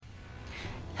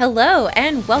Hello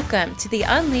and welcome to the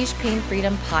Unleash Pain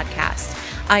Freedom podcast.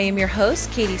 I am your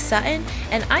host, Katie Sutton,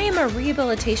 and I am a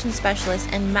rehabilitation specialist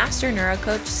and master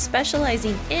neurocoach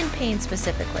specializing in pain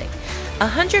specifically.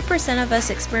 100% of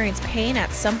us experience pain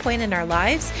at some point in our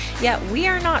lives, yet we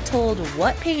are not told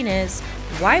what pain is,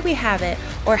 why we have it,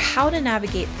 or how to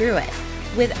navigate through it.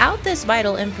 Without this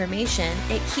vital information,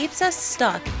 it keeps us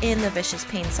stuck in the vicious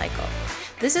pain cycle.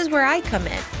 This is where I come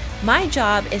in. My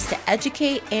job is to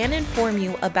educate and inform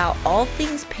you about all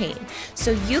things pain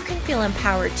so you can feel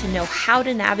empowered to know how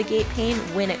to navigate pain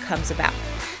when it comes about.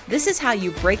 This is how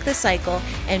you break the cycle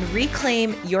and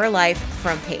reclaim your life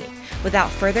from pain.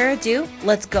 Without further ado,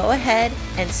 let's go ahead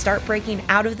and start breaking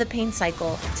out of the pain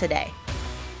cycle today.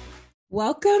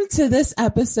 Welcome to this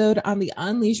episode on the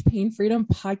Unleash Pain Freedom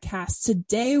podcast.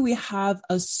 Today we have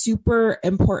a super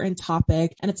important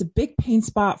topic, and it's a big pain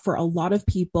spot for a lot of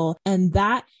people, and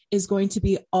that is going to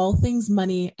be all things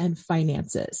money and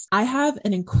finances. I have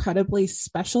an incredibly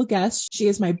special guest. She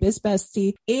is my biz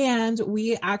bestie, and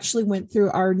we actually went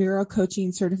through our neuro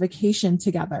coaching certification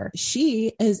together.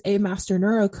 She is a master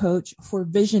neuro coach for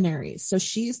visionaries. So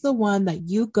she's the one that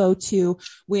you go to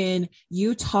when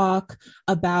you talk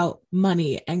about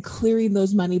money and clearing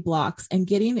those money blocks and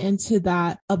getting into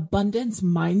that abundance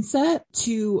mindset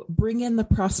to bring in the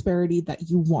prosperity that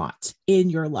you want in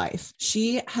your life.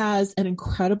 She has an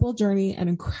incredible journey, an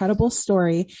incredible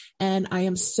story, and I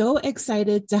am so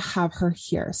excited to have her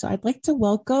here. So I'd like to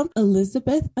welcome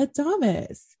Elizabeth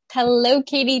Adames. Hello,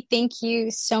 Katie. Thank you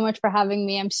so much for having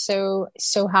me. I'm so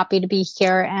happy to be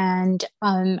here, and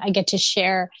I get to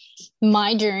share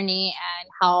my journey and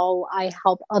how I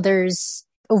help others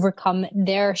overcome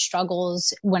their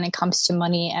struggles when it comes to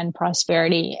money and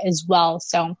prosperity as well.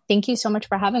 So thank you so much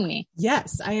for having me.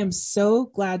 Yes, I am so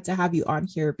glad to have you on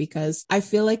here because I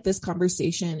feel like this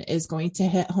conversation is going to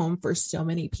hit home for so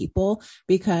many people,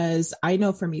 because I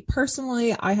know for me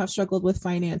personally, I have struggled with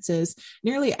finances.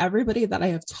 Nearly everybody that I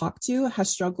have talked to has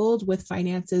struggled with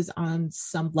finances on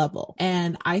some level.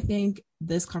 And I think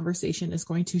this conversation is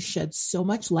going to shed so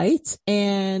much light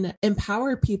and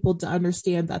empower people to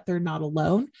understand that they're not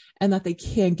alone and that they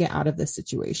can get out of this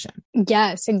situation.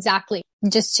 Yes, exactly.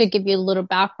 Just to give you a little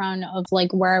background of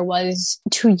like where I was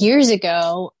 2 years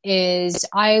ago is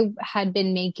I had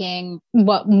been making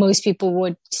what most people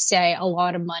would say a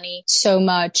lot of money, so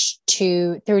much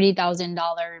to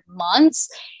 $30,000 months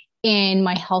in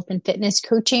my health and fitness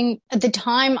coaching. At the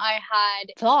time, I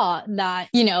had thought that,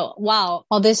 wow,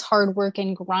 all this hard work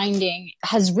and grinding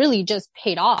has really just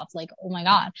paid off. Like, oh my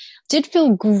God, did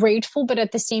feel grateful. But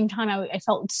at the same time, I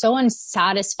felt so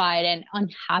unsatisfied and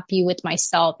unhappy with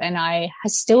myself. And I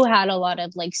still had a lot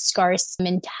of like scarce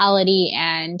mentality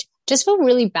and just felt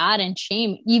really bad and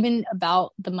shame even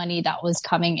about the money that was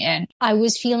coming in. I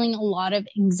was feeling a lot of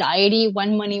anxiety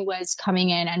when money was coming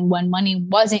in and when money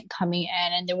wasn't coming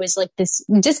in. And there was like this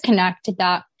disconnect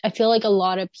that I feel like a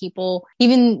lot of people,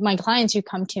 even my clients who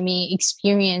come to me,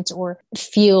 experience or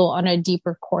feel on a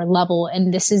deeper core level.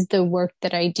 And this is the work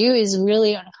that I do, is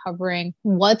really uncovering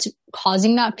what's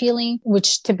causing that feeling,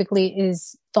 which typically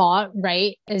is thought,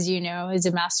 right? As you know, as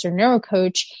a master neuro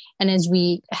coach, and as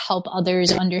we help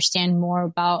others understand more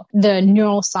about the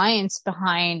neuroscience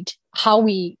behind how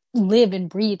we live and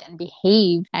breathe and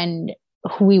behave and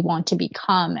who we want to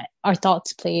become, our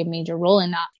thoughts play a major role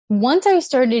in that. Once I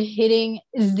started hitting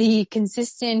the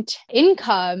consistent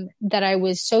income that I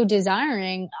was so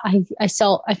desiring, I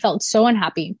felt so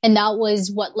unhappy. And that was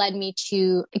what led me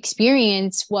to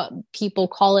experience what people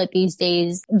call it these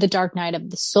days, the dark night of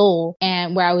the soul,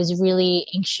 and where I was really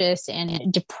anxious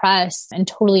and depressed and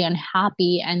totally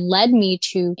unhappy, and led me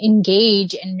to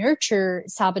engage and nurture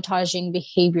sabotaging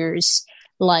behaviors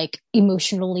like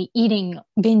emotionally eating,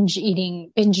 binge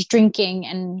drinking,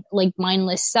 and like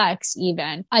mindless sex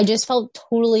even. I just felt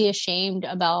totally ashamed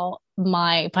about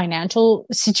my financial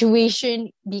situation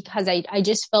because I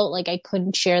just felt like I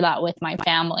couldn't share that with my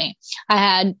family. I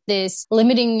had this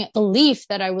limiting belief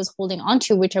that I was holding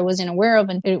onto, which I wasn't aware of,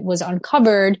 and it was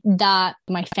uncovered that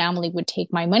my family would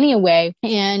take my money away.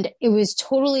 And it was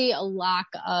totally a lack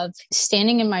of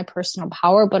standing in my personal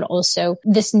power, but also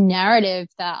this narrative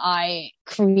that I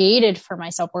created for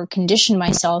myself or conditioned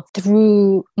myself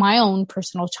through my own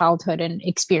personal childhood and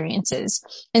experiences.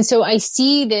 And so I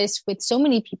see this with so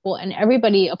many people, and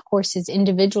everybody, of course, is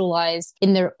individualized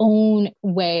in their own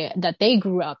way that they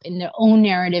grew up, in their own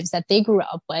narratives that they grew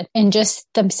up with, and just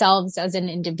themselves as an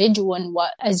individual. And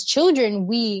what, as children,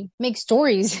 we make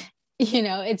stories.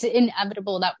 It's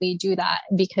inevitable that we do that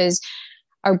because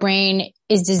our brain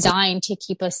is designed to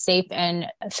keep us safe and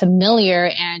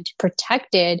familiar and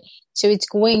protected So it's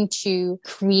going to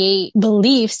create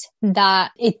beliefs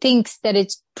that it thinks that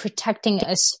it's protecting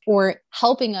us or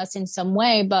helping us in some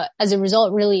way. But as a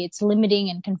result, really, it's limiting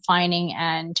and confining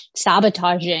and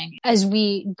sabotaging as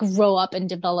we grow up and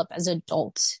develop as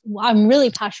adults. I'm really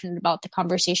passionate about the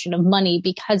conversation of money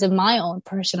because of my own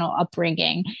personal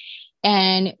upbringing.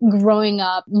 And growing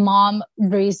up, mom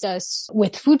raised us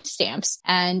with food stamps.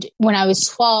 And when I was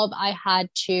 12, I had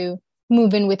to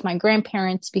move in with my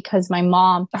grandparents because my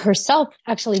mom herself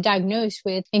actually diagnosed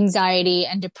with anxiety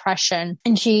and depression.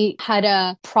 And she had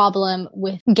a problem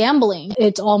with gambling.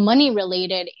 It's all money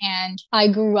related. And I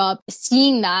grew up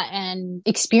seeing that and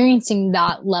experiencing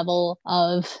that level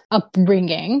of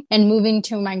upbringing. And moving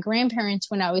to my grandparents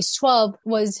when I was 12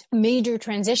 was a major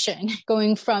transition,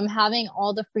 going from having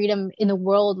all the freedom in the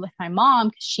world with my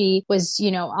mom. She was,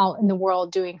 out in the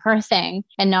world doing her thing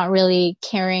and not really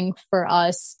caring for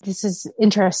us. This is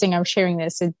interesting. I'm sharing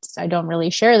this. I don't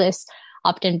really share this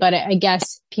often, but I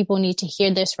guess people need to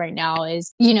hear this right now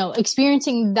is,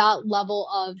 experiencing that level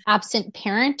of absent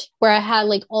parent where I had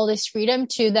like all this freedom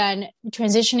to then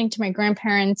transitioning to my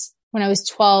grandparents when I was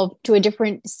 12 to a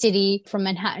different city from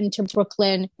Manhattan to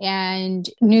Brooklyn and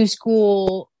new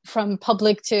school from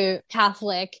public to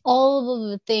Catholic, all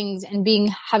of the things and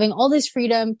having all this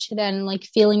freedom to then like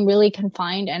feeling really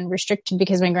confined and restricted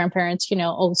because my grandparents,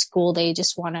 old school, they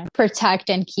just want to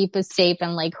protect and keep us safe.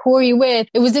 And like, who are you with?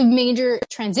 It was a major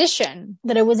transition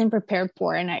that I wasn't prepared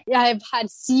for. And I've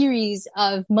had series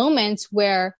of moments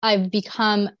where I've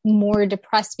become more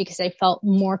depressed because I felt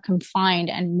more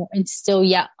confined and still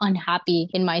yet unhappy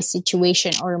in my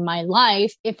situation or my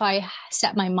life. If I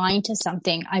set my mind to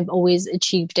something, I've always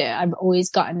achieved it. I've always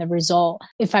gotten the result.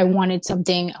 If I wanted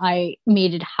something, I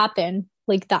made it happen,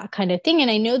 like that kind of thing. And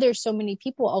I know there's so many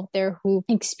people out there who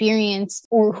experience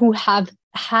or who have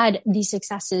had these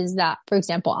successes that, for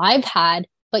example, I've had,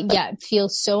 but yet feel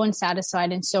so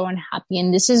unsatisfied and so unhappy.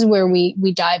 And this is where we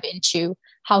dive into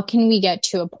how can we get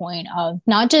to a point of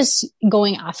not just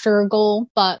going after a goal,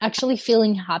 but actually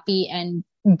feeling happy and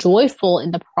joyful in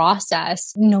the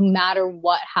process, no matter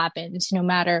what happens, no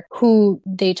matter who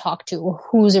they talk to or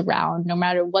who's around, no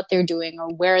matter what they're doing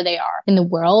or where they are in the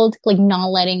world, like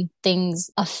not letting things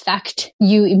affect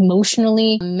you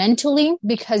emotionally, mentally,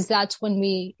 because that's when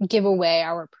we give away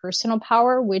our personal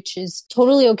power, which is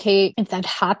totally okay if that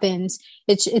happens.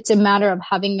 It's a matter of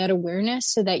having that awareness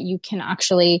so that you can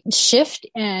actually shift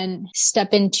and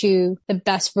step into the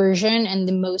best version and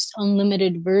the most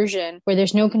unlimited version where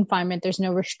there's no confinement, there's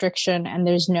no restriction, and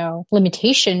there's no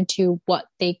limitation to what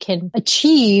they can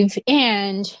achieve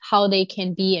and how they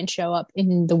can be and show up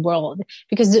in the world.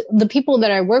 Because the people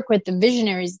that I work with, the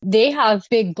visionaries, they have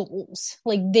big goals.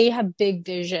 Like they have big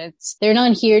visions. They're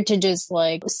not here to just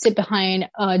like sit behind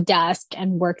a desk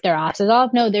and work their asses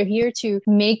off. No, they're here to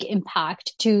make impact,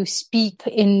 to speak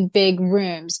in big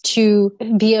rooms, to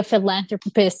be a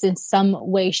philanthropist in some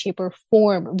way, shape, or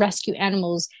form, rescue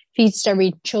animals, feed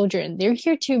starving children. They're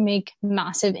here to make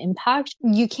massive impact.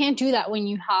 You can't do that when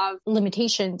you have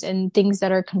limitations and things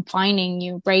that are confining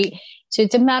you, right? So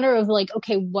it's a matter of like,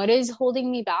 okay, what is holding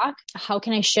me back? How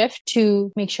can I shift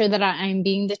to make sure that I'm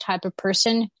being the type of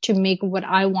person to make what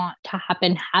I want to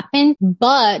happen?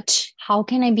 But how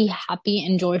can I be happy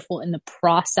and joyful in the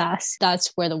process?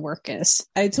 That's where the work is.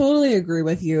 I totally agree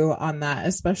with you on that,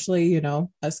 especially,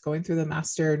 us going through the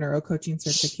master neurocoaching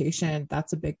certification.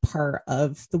 That's a big part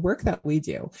of the work that we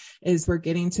do is we're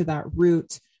getting to that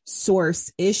root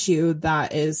source issue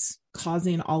that is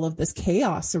causing all of this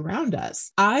chaos around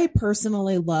us. I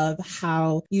personally love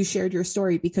how you shared your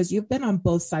story because you've been on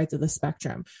both sides of the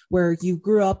spectrum where you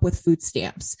grew up with food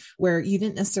stamps, where you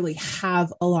didn't necessarily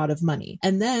have a lot of money.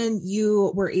 And then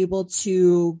you were able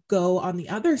to go on the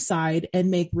other side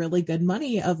and make really good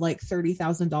money of like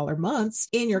 $30,000 months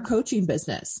in your coaching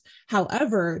business.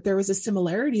 However, there was a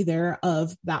similarity there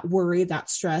of that worry, that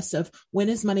stress of when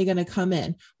is money going to come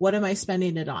in? What am I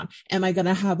spending it on? Am I going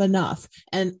to have enough?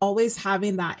 And always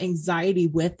having that anxiety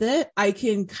with it, I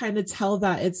can kind of tell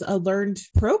that it's a learned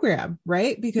program,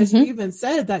 right? Because you even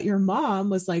said that your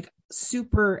mom was like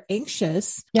super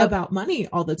anxious about money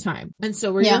all the time. And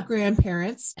so were your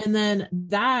grandparents. And then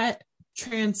that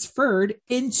transferred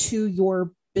into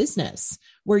your business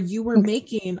where you were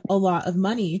making a lot of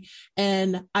money.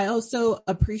 And I also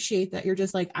appreciate that you're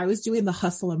just like, I was doing the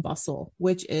hustle and bustle,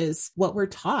 which is what we're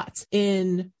taught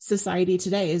in society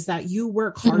today is that you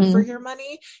work hard for your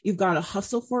money. You've got to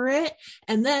hustle for it.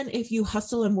 And then if you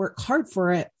hustle and work hard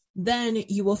for it, then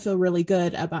you will feel really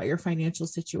good about your financial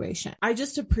situation. I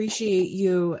just appreciate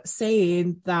you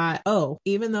saying that, oh,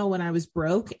 even though when I was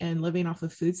broke and living off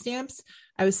of food stamps,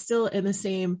 I was still in the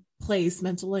same place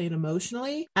mentally and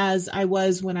emotionally as I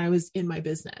was when I was in my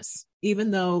business.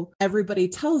 Even though everybody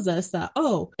tells us that,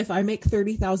 oh, if I make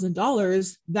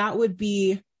 $30,000, that would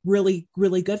be really,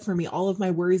 really good for me. All of my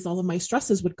worries, all of my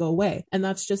stresses would go away. And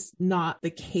that's just not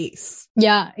the case.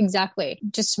 Yeah, exactly.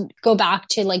 Just go back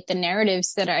to like the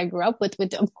narratives that I grew up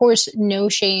with, of course, no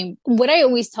shame. What I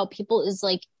always tell people is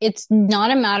like, it's not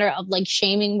a matter of like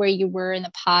shaming where you were in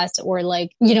the past or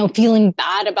like, feeling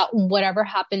bad about whatever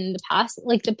happened in the past.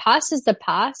 Like the past is the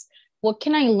past. What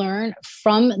can I learn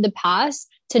from the past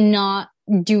to not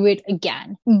do it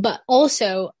again? But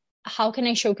also, how can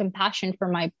I show compassion for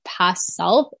my past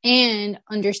self and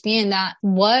understand that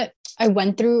what I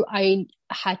went through, I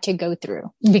had to go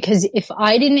through? Because if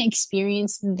I didn't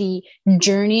experience the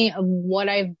journey of what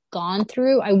I've gone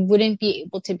through, I wouldn't be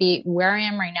able to be where I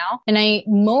am right now. And I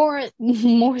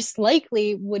most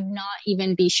likely would not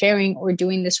even be sharing or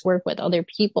doing this work with other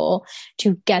people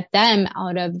to get them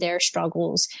out of their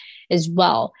struggles as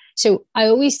well. So I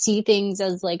always see things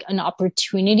as like an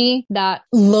opportunity that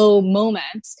low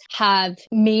moments have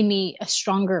made me a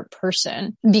stronger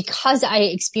person. Because I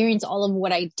experienced all of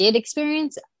what I did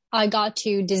experience, I got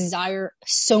to desire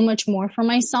so much more for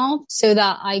myself so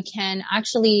that I can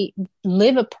actually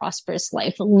live a prosperous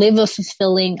life, live a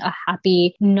fulfilling, a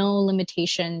happy, no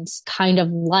limitations kind of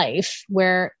life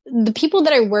where the people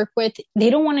that I work with, they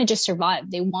don't want to just survive.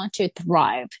 They want to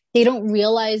thrive. They don't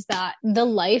realize that the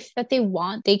life that they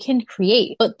want, they can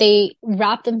create, but they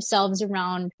wrap themselves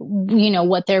around,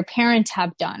 what their parents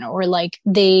have done, or like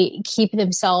they keep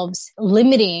themselves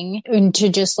limiting into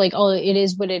just like, oh, it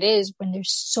is what it is, when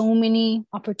there's so many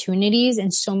opportunities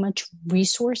and so much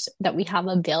resource that we have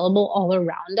available all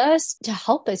around us to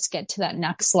help us get to that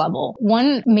next level.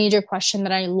 One major question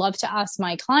that I love to ask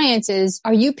my clients is,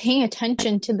 are you paying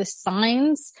attention to the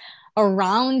signs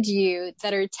around you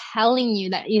that are telling you,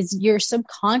 that is your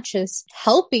subconscious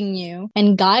helping you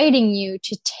and guiding you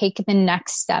to take the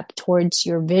next step towards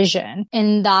your vision?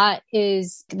 And that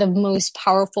is the most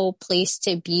powerful place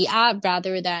to be at,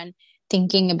 rather than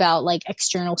thinking about like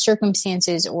external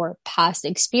circumstances or past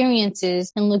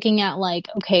experiences and looking at like,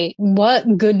 okay,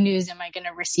 what good news am I going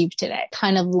to receive today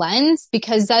kind of lens,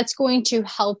 because that's going to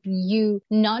help you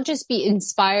not just be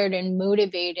inspired and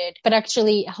motivated, but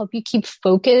actually help you keep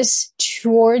focus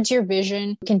towards your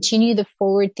vision, continue the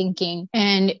forward thinking,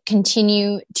 and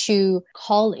continue to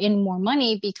call in more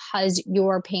money because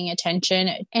you're paying attention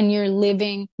and you're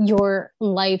living your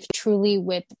life truly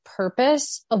with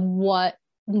purpose of what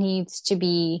needs to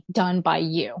be done by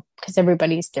you, because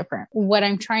everybody's different. What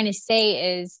I'm trying to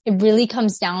say is it really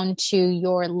comes down to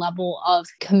your level of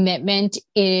commitment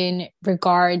in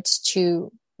regards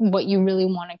to what you really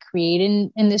want to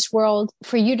create in this world.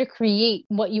 For you to create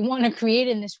what you want to create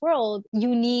in this world,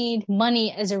 you need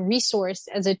money as a resource,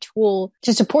 as a tool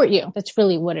to support you. That's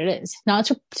really what it is. Not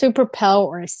to propel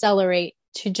or accelerate,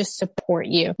 to just support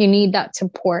you. You need that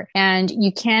support, and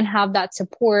you can't have that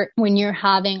support when you're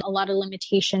having a lot of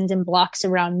limitations and blocks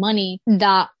around money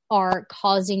that are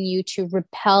causing you to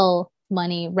repel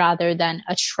money rather than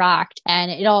attract. And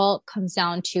it all comes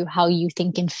down to how you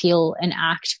think and feel and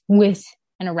act with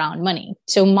and around money.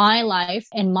 So my life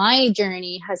and my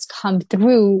journey has come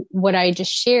through what I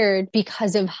just shared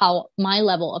because of how my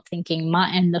level of thinking,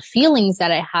 and the feelings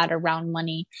that I had around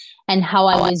money and how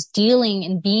I was dealing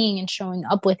and being and showing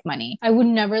up with money. I would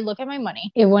never look at my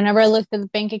money. Whenever I looked at the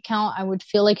bank account, I would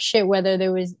feel like shit, whether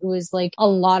it was like a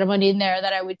lot of money in there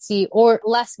that I would see or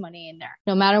less money in there.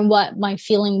 No matter what, my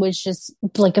feeling was just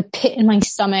like a pit in my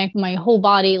stomach, my whole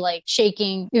body like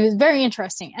shaking. It was very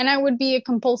interesting. And I would be a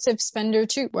compulsive spender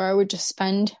too, where I would just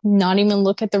spend, not even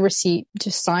look at the receipt,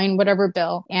 just sign whatever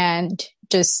bill, and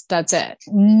just, that's it.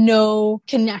 No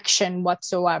connection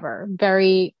whatsoever.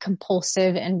 Very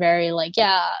compulsive and very like,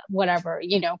 yeah, whatever,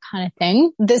 kind of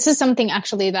thing. This is something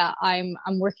actually that I'm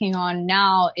working on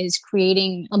now, is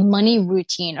creating a money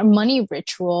routine, a money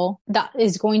ritual that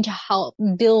is going to help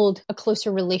build a closer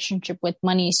relationship with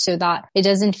money, so that it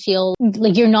doesn't feel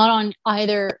like you're not on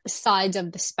either sides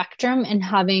of the spectrum, and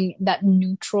having that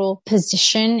neutral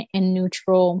position and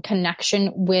neutral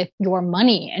connection with your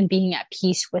money and being at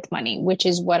peace with money, which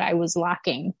is what I was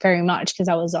lacking very much, because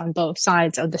I was on both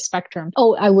sides of the spectrum.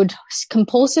 Oh, I would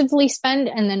compulsively spend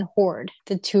and then hoard,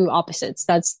 the two opposites.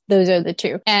 Those are the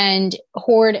two. And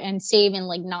hoard and save and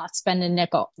like not spend a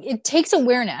nickel. It takes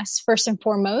awareness first and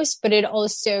foremost, but it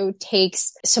also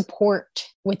takes support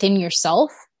within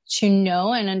yourself to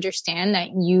know and understand that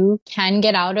you can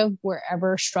get out of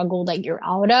wherever struggle that you're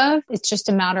out of. It's just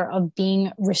a matter of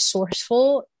being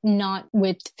resourceful, not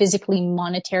with physically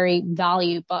monetary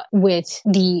value, but with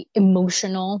the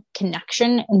emotional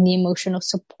connection and the emotional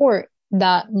support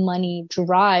that money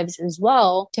drives as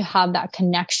well, to have that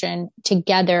connection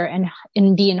together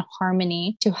and be in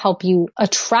harmony to help you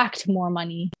attract more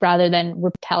money rather than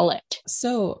repel it.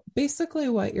 So basically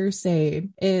what you're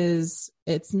saying is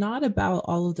it's not about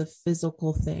all of the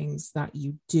physical things that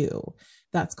you do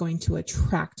that's going to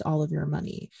attract all of your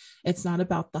money. It's not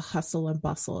about the hustle and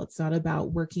bustle. It's not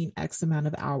about working X amount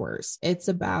of hours. It's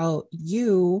about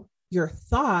you, your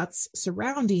thoughts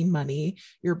surrounding money,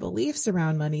 your beliefs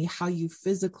around money, how you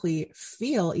physically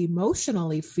feel,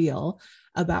 emotionally feel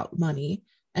about money,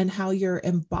 and how you're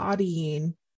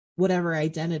embodying whatever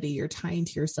identity you're tying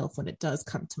to yourself when it does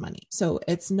come to money. So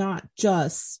it's not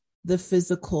just the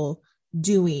physical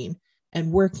doing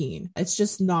and working. It's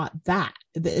just not that.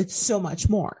 It's so much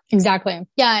more. Exactly.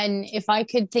 Yeah. And if I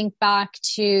could think back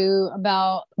to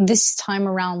about this time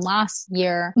around last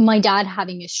year, my dad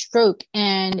having a stroke,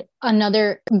 and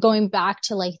another going back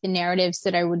to like the narratives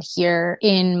that I would hear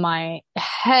in my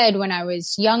head when I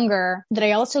was younger, that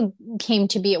I also came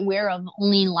to be aware of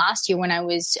only last year when I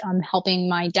was helping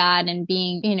my dad and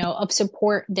being, of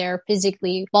support there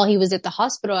physically while he was at the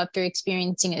hospital after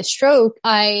experiencing a stroke.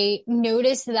 I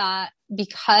noticed that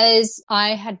because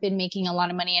I had been making a lot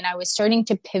of money and I was starting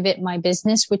to pivot my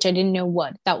business, which I didn't know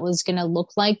what that was going to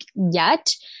look like yet,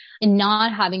 and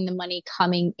not having the money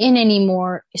coming in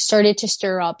anymore started to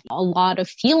stir up a lot of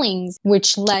feelings,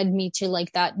 which led me to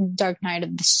like that dark night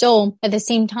of the soul. At the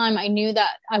same time, I knew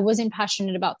that I wasn't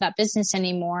passionate about that business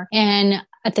anymore. And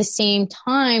at the same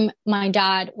time, my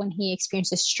dad, when he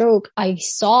experienced a stroke, I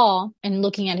saw, and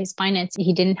looking at his finances,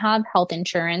 he didn't have health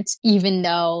insurance, even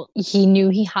though he knew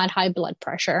he had high blood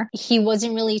pressure. He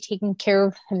wasn't really taking care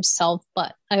of himself,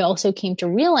 but I also came to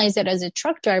realize that as a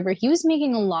truck driver, he was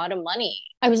making a lot of money.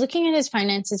 I was looking at his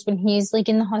finances when he's like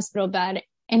in the hospital bed,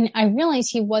 and I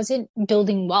realized he wasn't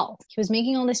building wealth. He was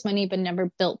making all this money, but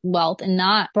never built wealth. And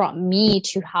that brought me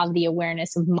to have the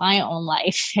awareness of my own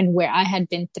life and where I had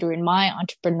been through in my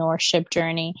entrepreneurship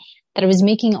journey, that I was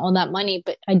making all that money,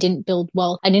 but I didn't build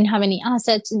wealth. I didn't have any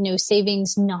assets, no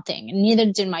savings, nothing. And neither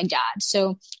did my dad.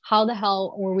 So how the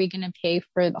hell were we going to pay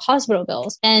for the hospital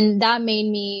bills? And that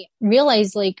made me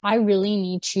realize like I really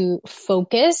need to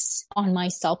focus on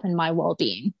myself and my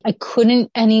well-being. I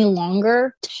couldn't any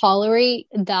longer tolerate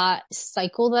that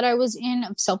cycle that I was in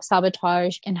of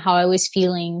self-sabotage and how I was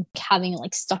feeling, having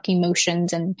like stuck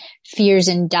emotions and fears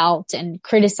and doubts and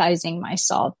criticizing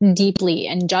myself deeply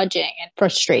and judging and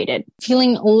frustrated.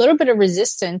 Feeling a little bit of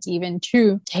resistance even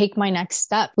to take my next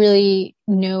step, really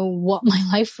know what my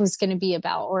life was going to be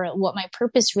about or what my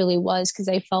purpose really was, because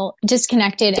I felt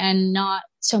disconnected and not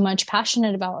so much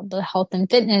passionate about the health and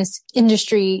fitness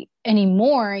industry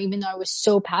anymore, even though I was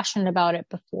so passionate about it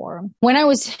before. When I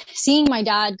was seeing my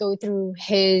dad go through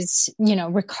his,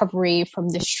 recovery from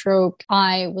the stroke,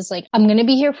 I was like, I'm going to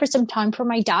be here for some time for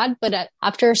my dad, but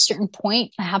after a certain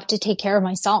point, I have to take care of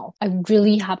myself. I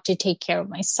really have to take care of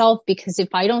myself, because if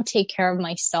I don't take care of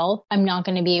myself, I'm not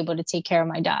going to be able to take care of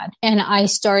my dad. And I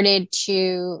started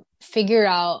to figure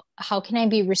out, how can I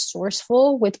be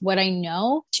resourceful with what I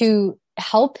know to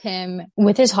help him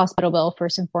with his hospital bill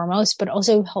first and foremost, but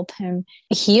also help him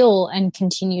heal and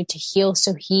continue to heal,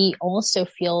 so he also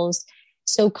feels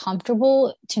so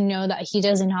comfortable to know that he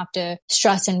doesn't have to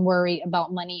stress and worry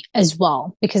about money as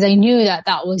well, because I knew that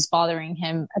that was bothering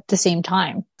him at the same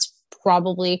time. It's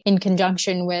probably in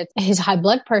conjunction with his high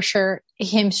blood pressure,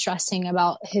 him stressing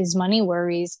about his money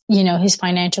worries, his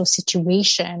financial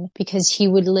situation, because he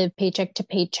would live paycheck to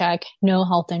paycheck, no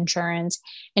health insurance.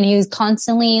 And he was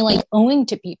constantly like owing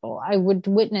to people. I would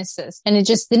witness this and it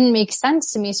just didn't make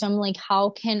sense to me. So I'm like, how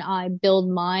can I build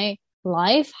my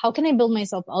life? How can I build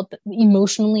myself up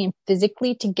emotionally and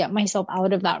physically to get myself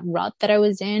out of that rut that I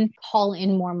was in, call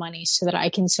in more money so that I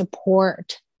can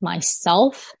support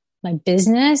myself, my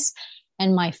business,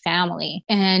 and my family.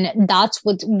 And that's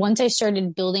what, once I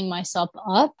started building myself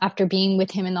up after being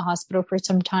with him in the hospital for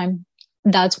some time,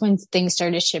 that's when things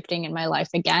started shifting in my life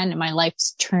again. And my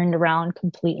life's turned around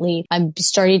completely. I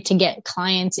started to get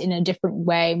clients in a different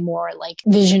way, more like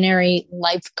visionary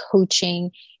life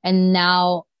coaching. And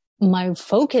now my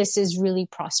focus is really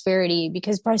prosperity,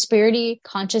 because prosperity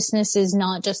consciousness is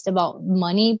not just about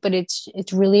money, but it's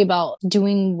really about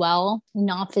doing well,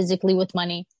 not physically with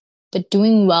money, but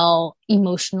doing well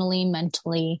emotionally,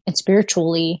 mentally, and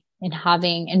spiritually and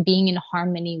having and being in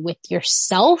harmony with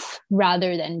yourself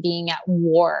rather than being at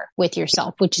war with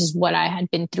yourself, which is what I had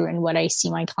been through and what I see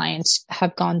my clients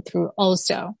have gone through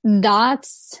also.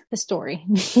 That's the story.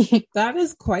 That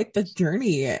is quite the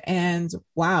journey. And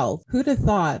wow, who'd have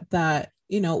thought that,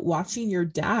 watching your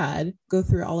dad go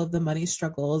through all of the money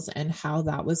struggles and how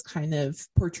that was kind of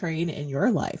portraying in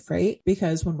your life, right?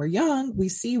 Because when we're young, we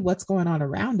see what's going on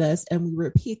around us and we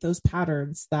repeat those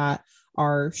patterns that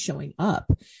are showing up.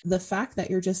 The fact that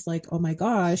you're just like, oh my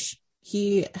gosh,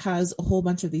 he has a whole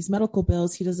bunch of these medical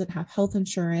bills. He doesn't have health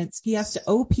insurance. He has to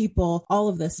owe people all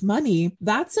of this money.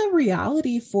 That's a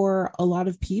reality for a lot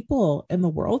of people in the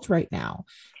world right now.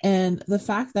 And the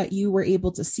fact that you were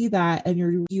able to see that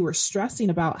and you were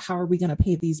stressing about how are we going to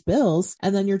pay these bills?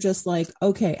 And then you're just like,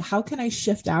 okay, how can I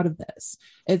shift out of this?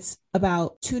 It's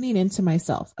about tuning into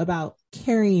myself, about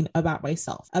caring about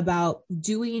myself, about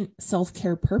doing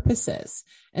self-care purposes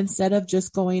instead of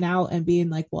just going out and being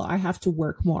like, well, I have to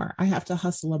work more. I have to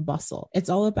hustle and bustle. It's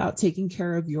all about taking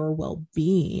care of your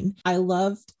well-being. I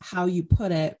loved how you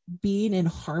put it, being in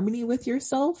harmony with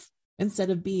yourself instead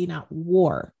of being at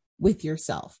war with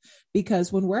yourself.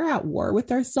 Because when we're at war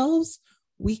with ourselves,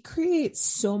 we create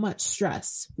so much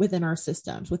stress within our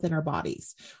systems, within our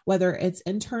bodies, whether it's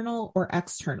internal or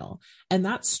external. And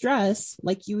that stress,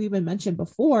 like you even mentioned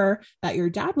before, that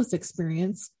your dad was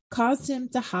experiencing, caused him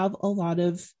to have a lot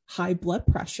of high blood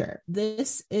pressure.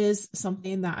 This is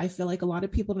something that I feel like a lot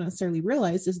of people don't necessarily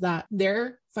realize is that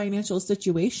their financial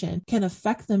situation can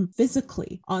affect them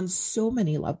physically on so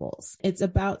many levels. It's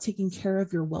about taking care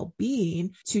of your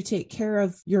well-being to take care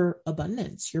of your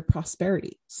abundance, your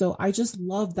prosperity. So I just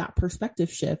love that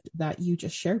perspective shift that you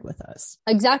just shared with us.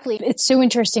 Exactly. It's so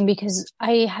interesting because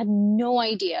I had no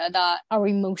idea that our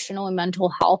emotional and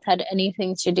mental health had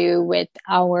anything to do with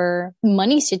our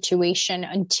money situation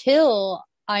until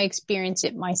I experienced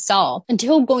it myself,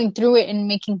 until going through it and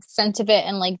making sense of it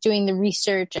and like doing the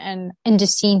research and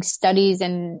just seeing studies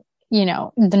and,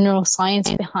 the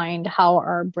neuroscience behind how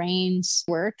our brains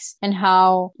works and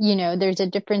how, there's a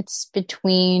difference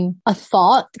between a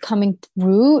thought coming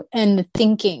through and the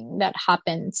thinking that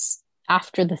happens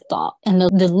after the thought and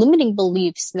the limiting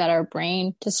beliefs that our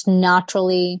brain just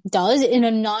naturally does in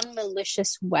a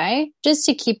non-malicious way, just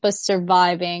to keep us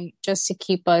surviving, just to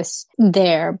keep us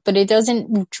there, but it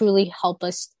doesn't truly help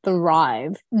us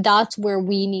thrive. That's where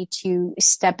we need to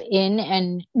step in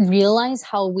and realize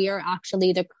how we are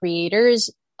actually the creators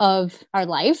of our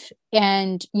life.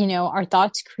 And, our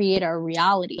thoughts create our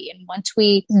reality. And once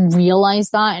we realize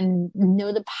that and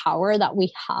know the power that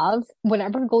we have,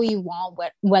 whatever goal you want,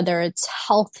 whether it's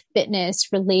health, fitness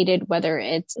related, whether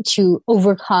it's to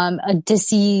overcome a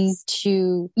disease,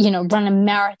 to, run a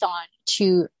marathon,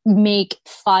 to make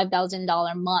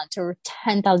 $5,000 months or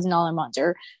 $10,000 months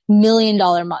or $1 million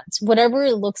months, whatever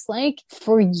it looks like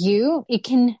for you, it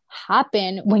can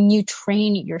happen when you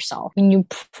train yourself, when you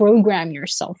program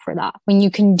yourself for that, when you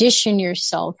condition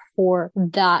yourself for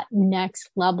that next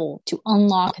level to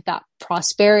unlock that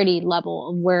prosperity level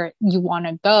of where you want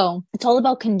to go. It's all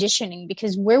about conditioning,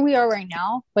 because where we are right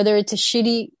now, whether it's a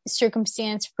shitty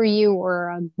circumstance for you or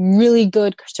a really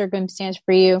good circumstance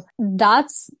for you,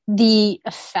 that's the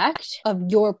effect of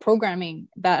your programming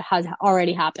that has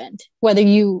already happened, whether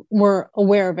you were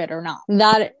aware of it or not.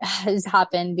 That has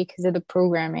happened because of the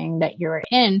programming that you're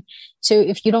in. So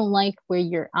if you don't like where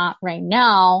you're at right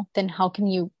now, then how can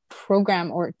you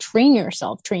program or train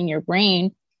yourself, train your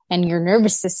brain and your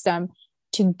nervous system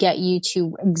to get you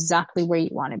to exactly where you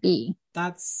want to be?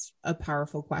 That's a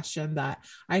powerful question that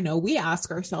I know we ask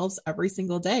ourselves every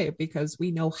single day, because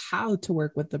we know how to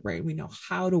work with the brain. We know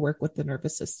how to work with the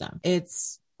nervous system.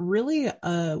 It's really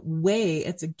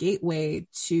it's a gateway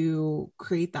to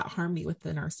create that harmony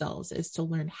within ourselves, is to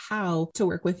learn how to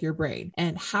work with your brain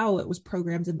and how it was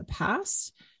programmed in the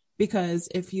past. Because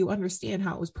if you understand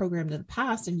how it was programmed in the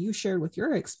past and you shared with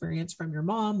your experience from your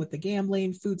mom with the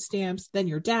gambling, food stamps, then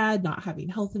your dad not having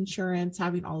health insurance,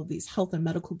 having all of these health and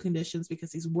medical conditions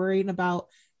because he's worrying about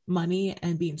money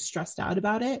and being stressed out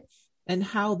about it, and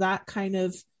how that kind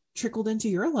of trickled into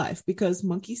your life, because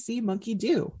monkey see, monkey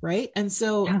do, right? And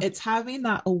so It's having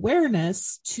that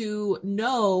awareness to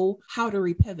know how to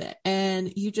repivot.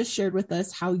 And you just shared with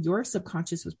us how your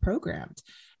subconscious was programmed.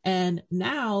 And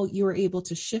now you were able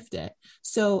to shift it.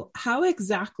 So how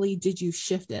exactly did you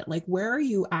shift it? Like, where are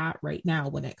you at right now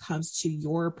when it comes to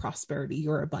your prosperity,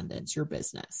 your abundance, your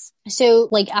business? So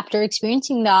like after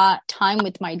experiencing that time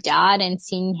with my dad and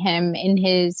seeing him in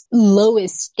his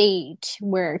lowest state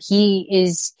where he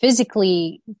is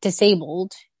physically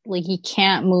disabled Like he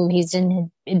can't move. He's in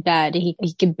bed. He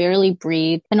could barely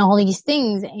breathe and all these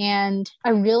things. And I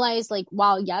realized like,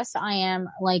 wow, yes, I am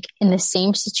like in the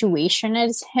same situation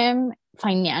as him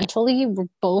financially. We're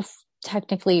both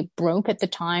technically broke at the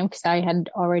time because I had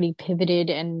already pivoted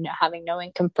and having no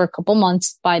income for a couple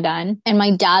months by then. And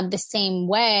my dad the same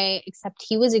way, except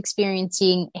he was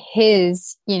experiencing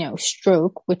his,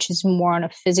 stroke, which is more on a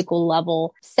physical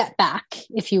level setback,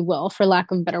 if you will, for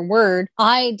lack of a better word.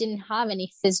 I didn't have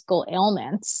any physical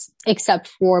ailments except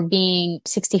for being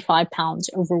 65 pounds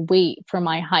overweight for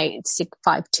my height,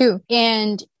 6'5"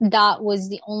 And that was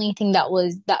the only thing that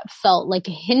felt like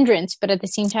a hindrance. But at the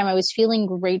same time, I was feeling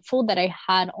grateful that I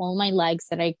had all my legs,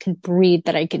 that I could breathe,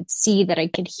 that I could see, that I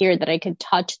could hear, that I could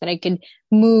touch, that I could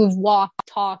move, walk,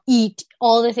 talk, eat,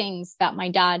 all the things that my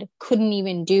dad couldn't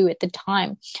even do at the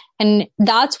time. And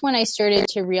that's when I started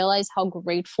to realize how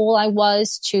grateful I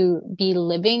was to be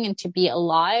living and to be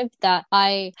alive, that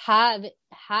I have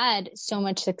had so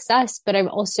much success, but I've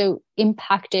also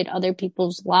impacted other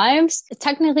people's lives.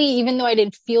 Technically, even though I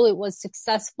didn't feel it was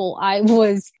successful, I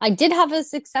did have a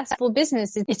successful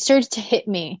business. It started to hit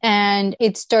me and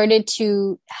it started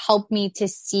to help me to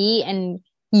see and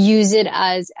use it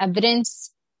as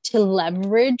evidence to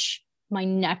leverage my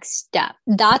next step.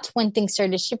 That's when things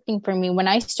started shifting for me. When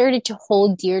I started to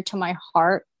hold dear to my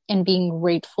heart and being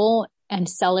grateful and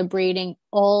celebrating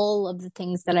all of the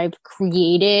things that I've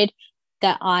created,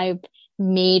 that I've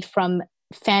made from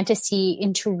fantasy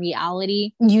into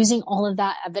reality, using all of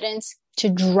that evidence to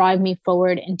drive me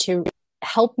forward and to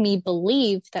help me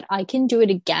believe that I can do it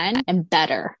again and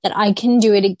better, that I can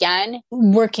do it again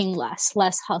working less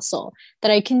hustle,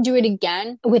 that I can do it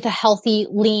again with a healthy,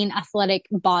 lean, athletic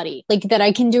body, like that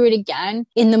I can do it again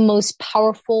in the most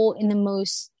powerful, in the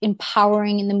most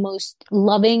empowering, in the most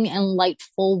loving and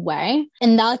lightful way.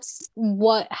 And that's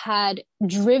what had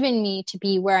driven me to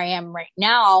be where I am right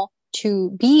now,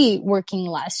 to be working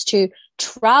less, to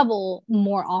travel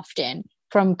more often,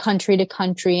 from country to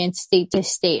country and state to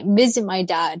state, visit my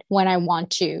dad when I want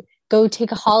to, go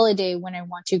take a holiday when I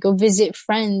want to, go visit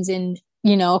friends and,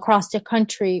 across the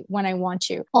country when I want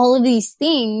to. All of these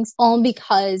things, all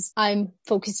because I'm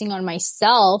focusing on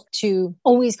myself, to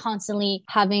always constantly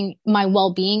having my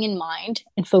well-being in mind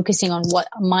and focusing on what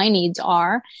my needs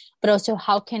are, but also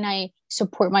how can I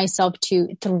support myself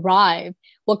to thrive?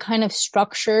 What kind of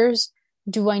structures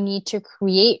do I need to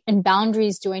create and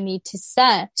boundaries do I need to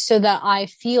set so that I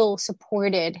feel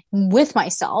supported with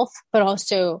myself, but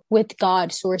also with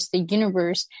God, source, the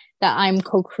universe that I'm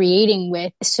co-creating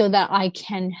with, so that I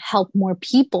can help more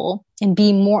people and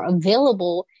be more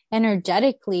available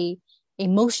energetically,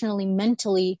 emotionally,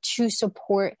 mentally, to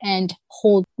support and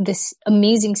hold this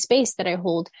amazing space that I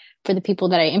hold for the people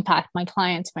that I impact, my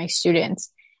clients, my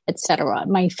students, etc.,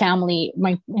 my family,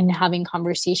 and having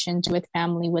conversations with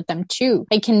family with them too.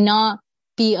 I cannot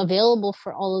be available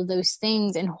for all of those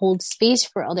things and hold space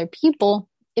for other people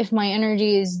if my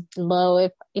energy is low,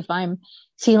 if I'm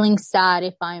feeling sad,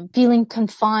 if I'm feeling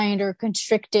confined or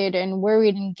constricted and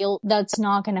worried and guilt, that's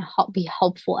not going to be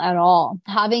helpful at all.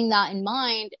 Having that in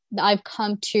mind, I've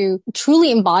come to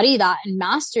truly embody that and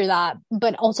master that,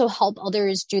 but also help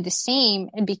others do the same.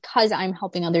 And because I'm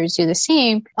helping others do the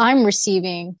same, I'm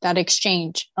receiving that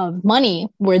exchange of money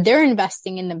where they're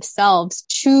investing in themselves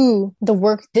to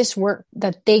this work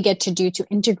that they get to do to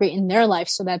integrate in their life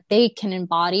so that they can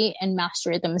embody and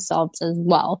master it themselves as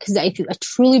well. Because I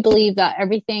truly believe that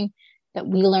everything that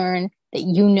we learn,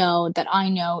 that that I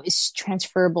know, is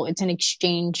transferable. It's an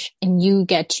exchange, and you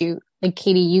get to, like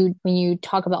Katie, when you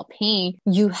talk about pain,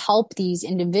 you help these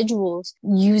individuals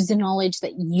use the knowledge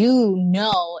that you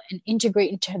know and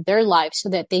integrate into their life so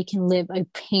that they can live a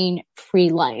pain-free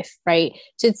life, right?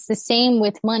 So it's the same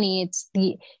with money. It's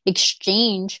the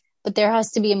exchange, but there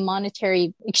has to be a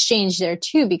monetary exchange there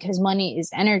too, because money is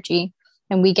energy.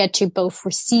 And we get to both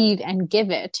receive and give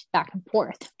it back and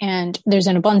forth. And there's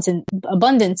an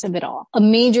abundance of it all. A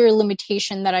major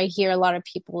limitation that I hear a lot of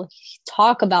people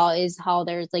talk about is how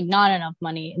there's like not enough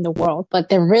money in the world, but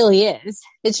there really is.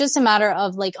 It's just a matter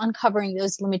of like uncovering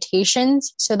those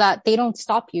limitations so that they don't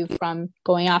stop you from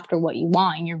going after what you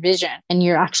want in your vision. And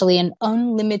you're actually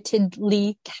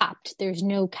unlimitedly capped. There's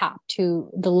no cap to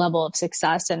the level of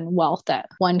success and wealth that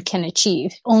one can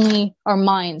achieve. Only our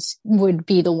minds would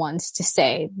be the ones to say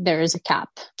there is a cap.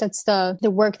 That's the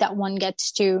work that one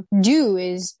gets to do,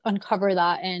 is uncover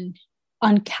that and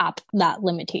uncap that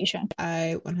limitation.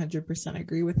 I 100%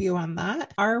 agree with you on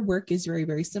that. Our work is very,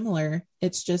 very similar.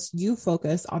 It's just you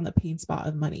focus on the pain spot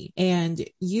of money, and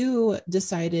you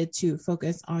decided to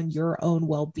focus on your own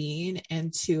well-being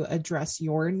and to address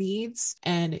your needs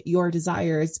and your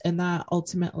desires. And that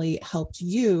ultimately helped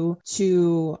you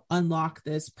to unlock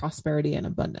this prosperity and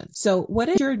abundance. So what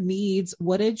did your needs,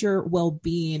 what did your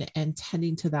well-being and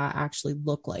tending to that actually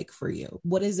look like for you?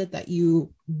 What is it that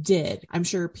you did? I'm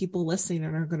sure people listening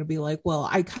are going to be like, well,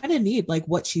 I kind of need like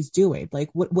what she's doing. Like,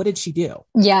 what did she do?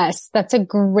 Yes, that's a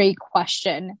great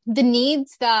question. The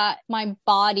needs that my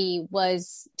body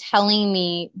was telling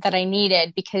me that I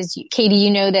needed, because Katie,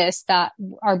 you know this, that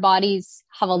our bodies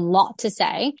have a lot to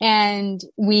say, and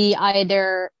we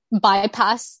either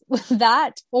bypass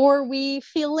that or we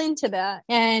feel into that.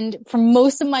 And for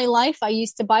most of my life, I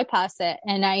used to bypass it,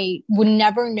 and I would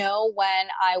never know when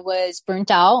I was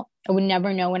burnt out. I would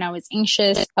never know when I was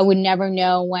anxious. I would never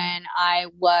know when I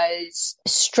was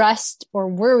stressed or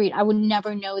worried. I would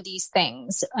never know these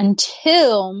things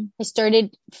until I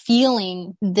started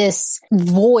feeling this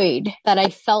void that I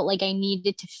felt like I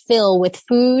needed to fill with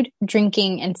food,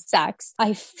 drinking, and sex.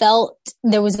 I felt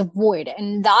there was a void,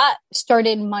 and that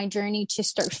started my journey to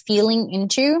start feeling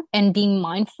into and being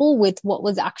mindful with what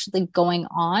was actually going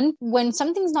on. When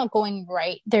something's not going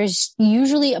right, there's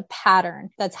usually a pattern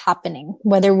that's happening,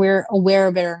 whether we're aware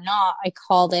of it or not. I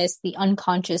call this the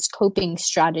unconscious coping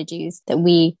strategies that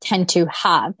we tend to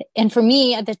have. And for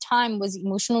me at the time was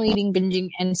emotional eating,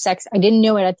 binging, and sex. I didn't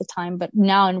know it at the time, but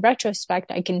now in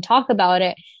retrospect, I can talk about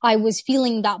it. I was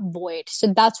feeling that void.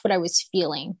 So that's what I was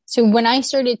feeling. So when I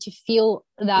started to feel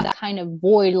that kind of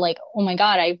void, like, oh my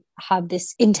God, I have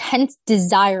this intense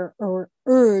desire or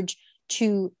urge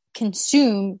to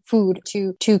consume food,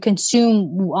 to consume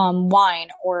wine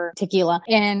or tequila,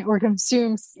 and or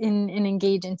consume and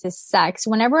engage into sex.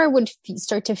 Whenever I would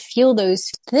start to feel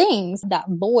those things, that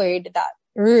void, that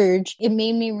urge, it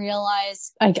made me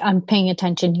realize, like, I'm paying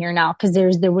attention here now, because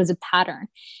there was a pattern.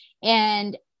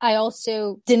 And I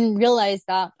also didn't realize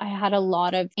that I had a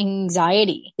lot of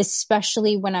anxiety,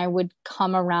 especially when I would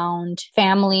come around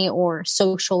family or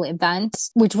social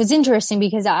events, which was interesting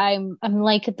because I'm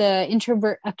like the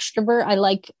introvert extrovert. I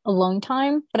like alone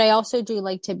time, but I also do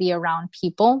like to be around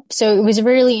people. So it was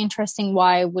really interesting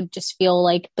why I would just feel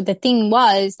like, but the thing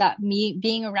was that me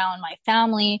being around my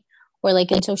family or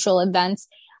like in social events,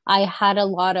 I had a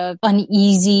lot of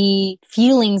uneasy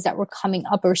feelings that were coming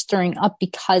up or stirring up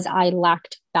because I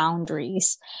lacked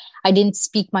boundaries. I didn't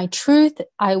speak my truth.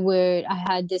 I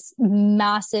had this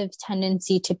massive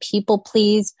tendency to people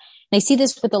please. And I see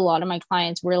this with a lot of my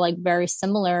clients. We're like very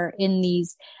similar in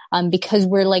these, because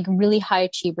we're like really high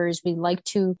achievers. We like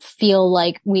to feel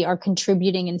like we are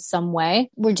contributing in some way.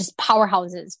 We're just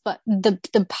powerhouses, but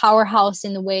the powerhouse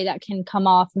in the way that can come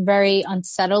off very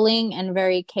unsettling and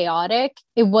very chaotic.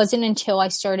 It wasn't until I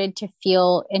started to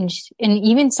feel, and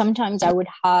even sometimes I would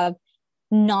have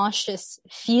nauseous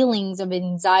feelings of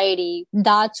anxiety.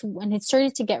 That's when it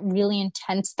started to get really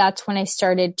intense. That's when I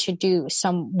started to do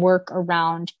some work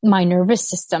around my nervous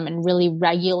system and really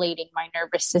regulating my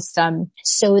nervous system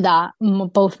so that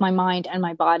both my mind and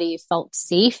my body felt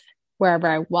safe wherever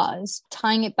I was.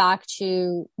 Tying it back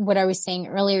to what I was saying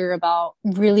earlier about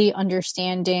really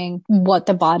understanding what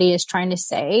the body is trying to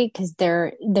say, because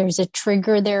there's a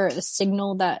trigger there, a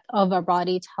signal that of our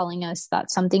body telling us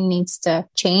that something needs to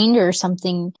change or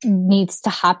something needs to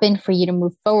happen for you to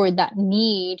move forward. That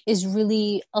need is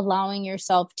really allowing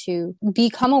yourself to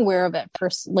become aware of it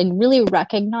first, like really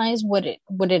recognize what it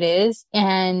is,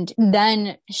 and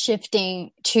then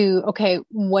shifting to, okay,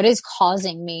 what is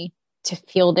causing me to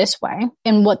feel this way,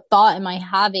 and what thought am I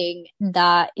having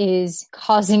that is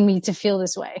causing me to feel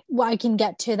this way? Well, I can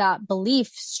get to that belief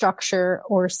structure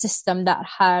or system that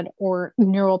had, or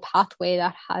neural pathway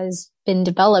that has been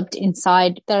developed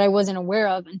inside that I wasn't aware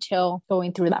of until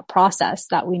going through that process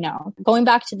that we know. Going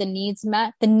back to the needs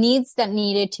met, the needs that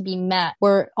needed to be met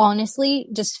were honestly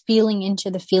just feeling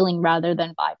into the feeling rather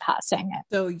than bypassing it.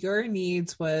 So your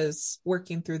needs was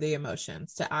working through the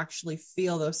emotions to actually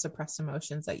feel those suppressed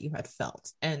emotions that you had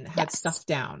felt and had stuffed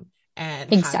down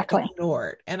and had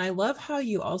ignored. And I love how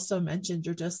you also mentioned,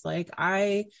 you're just like,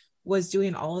 I was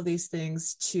doing all of these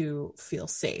things to feel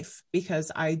safe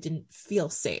because I didn't feel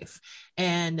safe.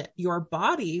 And your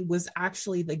body was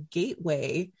actually the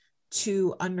gateway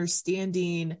to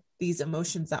understanding these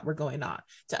emotions that were going on,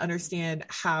 to understand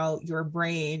how your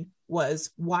brain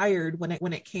was wired when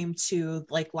it came to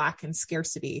like lack and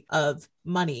scarcity of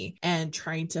money and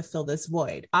trying to fill this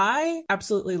void. I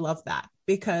absolutely love that,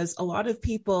 because a lot of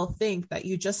people think that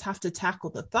you just have to tackle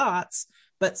the thoughts,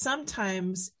 but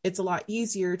sometimes it's a lot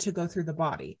easier to go through the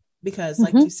body. because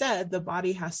like you said, the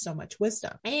body has so much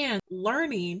wisdom, and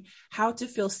learning how to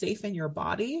feel safe in your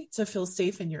body, to feel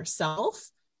safe in yourself,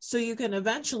 so you can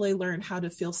eventually learn how to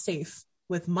feel safe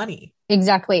with money.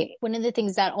 Exactly. One of the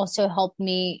things that also helped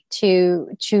me to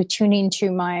tune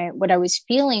into what I was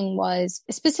feeling was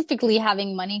specifically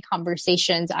having money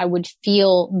conversations. I would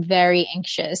feel very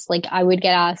anxious. Like I would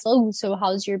get asked, "Oh, so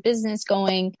how's your business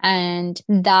going?" And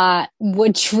that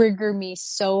would trigger me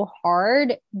so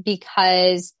hard,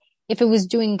 because if it was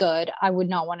doing good, I would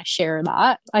not want to share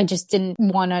that. I just didn't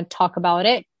want to talk about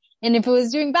it. And if it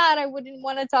was doing bad, I wouldn't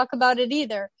want to talk about it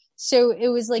either. So it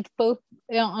was like both,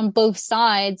 on both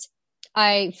sides.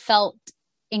 I felt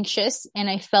anxious and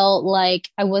I felt like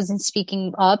I wasn't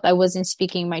speaking up. I wasn't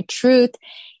speaking my truth.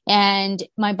 And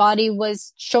my body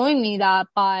was showing me that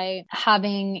by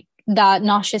having that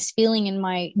nauseous feeling in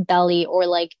my belly, or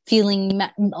like feeling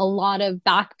a lot of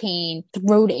back pain,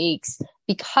 throat aches,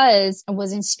 because I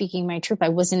wasn't speaking my truth. I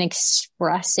wasn't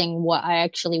expressing what I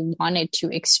actually wanted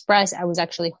to express. I was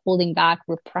actually holding back,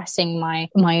 repressing my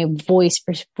voice,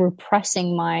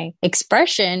 repressing my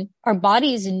expression. Our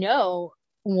bodies know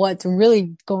what's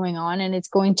really going on, and it's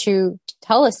going to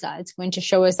tell us that. It's going to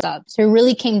show us that. So it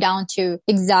really came down to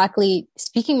exactly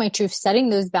speaking my truth,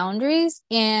 setting those boundaries,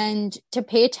 and to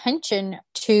pay attention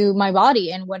to my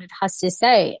body and what it has to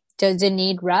say. Does it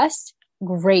need rest?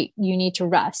 Great. You need to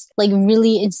rest. Like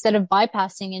really, instead of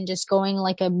bypassing and just going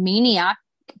like a maniac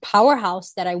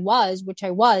powerhouse that I was, which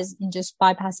I was, and just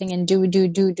bypassing and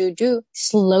do,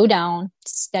 slow down,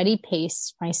 steady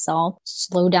pace myself,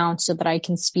 slow down so that I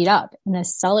can speed up and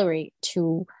accelerate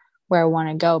to where I want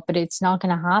to go. But it's not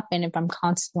going to happen if I'm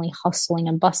constantly hustling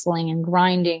and bustling and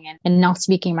grinding and not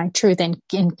speaking my truth and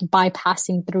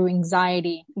bypassing through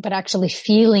anxiety, but actually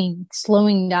feeling,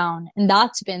 slowing down. And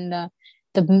that's been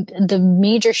the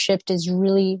major shift, is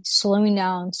really slowing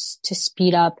down to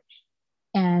speed up.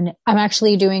 And I'm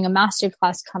actually doing a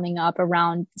masterclass coming up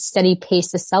around steady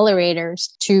pace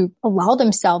accelerators to allow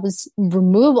themselves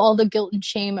remove all the guilt and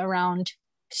shame around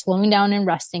slowing down and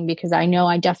resting, because I know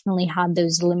I definitely had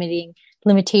those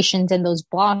limitations and those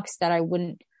blocks that I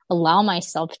wouldn't allow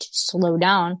myself to slow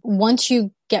down. Once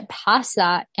you get past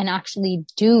that and actually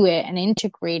do it and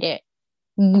integrate it,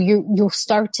 you'll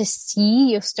start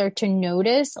to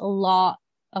notice a lot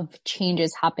of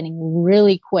changes happening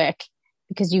really quick,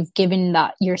 because you've given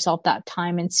yourself that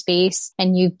time and space,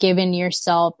 and you've given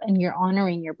yourself, and you're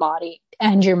honoring your body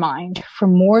and your mind for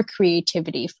more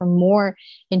creativity, for more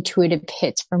intuitive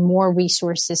hits, for more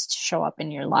resources to show up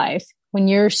in your life. When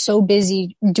you're so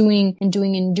busy doing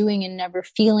and never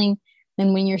feeling,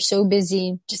 and when you're so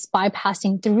busy just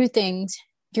bypassing through things,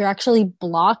 you're actually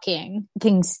blocking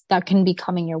things that can be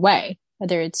coming your way.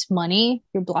 Whether it's money,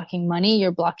 you're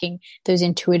blocking those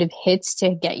intuitive hits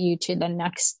to get you to the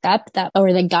next step,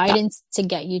 or the guidance to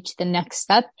get you to the next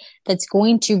step that's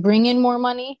going to bring in more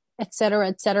money, et cetera,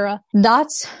 et cetera.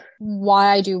 That's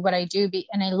why I do what I do.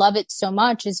 And I love it so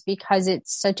much, is because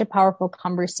it's such a powerful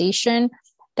conversation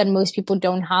that most people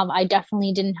don't have. I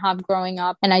definitely didn't have growing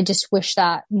up. And I just wish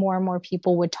that more and more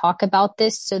people would talk about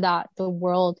this, so that the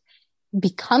world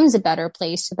becomes a better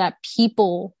place, so that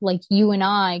people like you and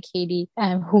I, Katie,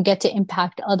 who get to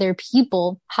impact other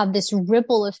people, have this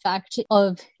ripple effect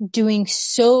of doing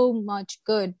so much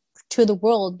good to the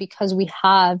world, because we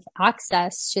have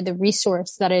access to the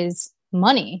resource that is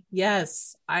money.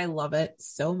 Yes, I love it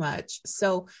so much.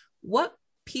 So what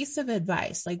piece of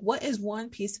advice, like what is one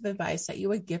piece of advice that you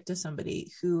would give to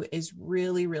somebody who is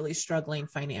really, really struggling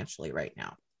financially right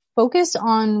now? Focus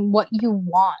on what you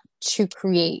want to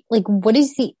create. Like, what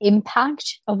is the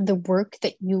impact of the work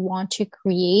that you want to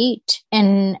create,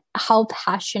 and how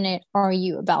passionate are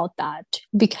you about that?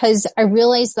 Because I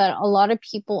realize that a lot of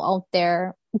people out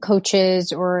there,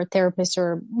 coaches or therapists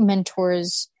or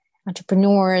mentors,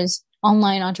 entrepreneurs,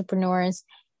 online entrepreneurs,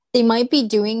 they might be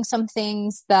doing some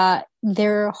things that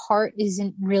their heart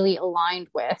isn't really aligned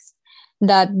with,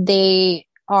 that they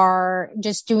are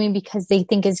just doing because they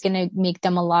think is going to make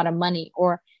them a lot of money,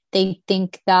 or they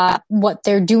think that what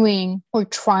they're doing or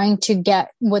trying to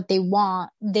get what they want,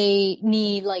 they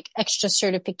need like extra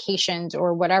certifications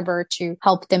or whatever to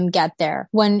help them get there.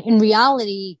 When in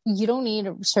reality, you don't need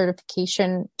a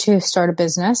certification to start a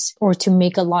business or to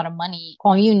make a lot of money.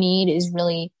 All you need is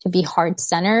really to be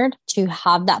heart-centered, to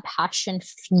have that passion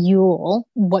fuel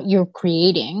what you're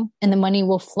creating, and the money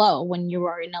will flow when you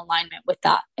are in alignment with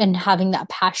that. And having that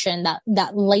passion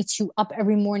that lights you up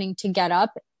every morning to get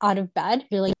up out of bed,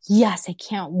 you're like, yes, I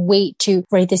can't wait to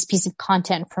write this piece of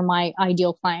content for my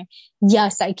ideal client.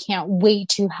 Yes, I can't wait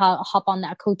to hop on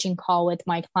that coaching call with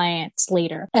my clients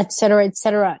later, et cetera, et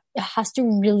cetera. It has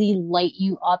to really light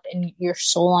you up and your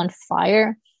soul on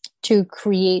fire to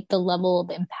create the level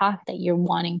of impact that you're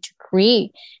wanting to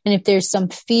create. And if there's some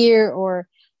fear or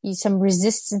some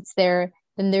resistance there,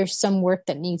 then there's some work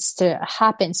that needs to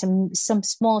happen, some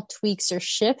small tweaks or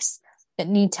shifts that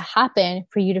need to happen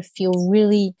for you to feel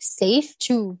really safe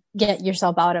to get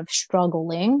yourself out of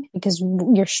struggling, because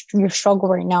your struggle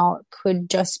right now could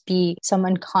just be some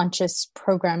unconscious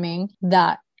programming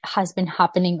that has been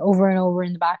happening over and over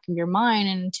in the back of your mind.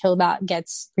 And until that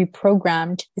gets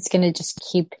reprogrammed, it's going to just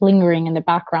keep lingering in the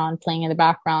background, playing in the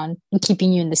background, and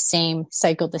keeping you in the same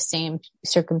cycle, the same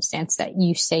circumstance that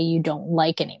you say you don't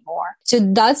like anymore. So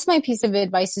that's my piece of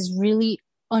advice, is really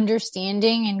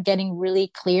understanding and getting really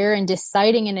clear and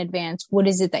deciding in advance what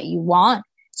is it that you want,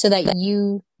 so that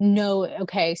you know,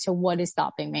 okay, so what is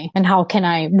stopping me and how can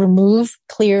I remove,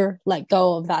 clear, let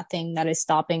go of that thing that is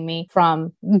stopping me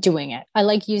from doing it. I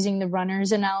like using the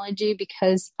runner's analogy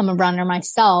because I'm a runner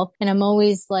myself, and I'm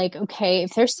always like, okay,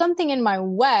 if there's something in my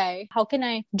way, how can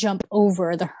I jump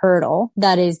over the hurdle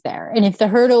that is there? And if the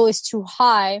hurdle is too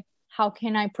high, how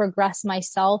can I progress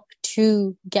myself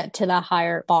to get to the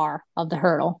higher bar of the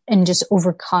hurdle and just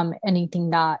overcome anything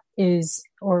that is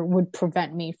or would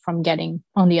prevent me from getting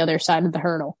on the other side of the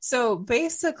hurdle? So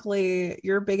basically,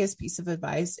 your biggest piece of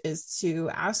advice is to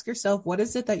ask yourself, what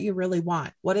is it that you really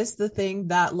want? What is the thing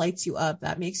that lights you up,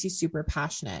 that makes you super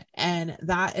passionate? And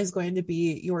that is going to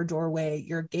be your doorway,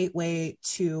 your gateway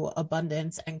to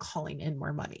abundance and calling in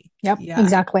more money. Yep, yeah.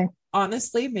 Exactly.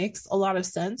 Honestly makes a lot of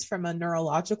sense from a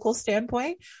neurological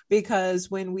standpoint,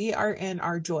 because when we are in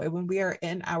our joy, when we are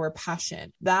in our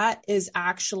passion, that is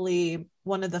actually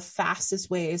one of the fastest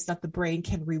ways that the brain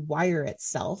can rewire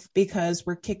itself, because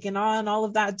we're kicking on all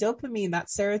of that dopamine, that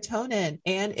serotonin.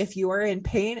 And if you are in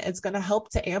pain, it's going to help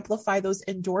to amplify those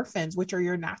endorphins, which are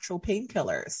your natural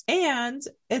painkillers. And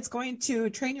it's going to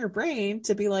train your brain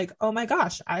to be like, oh my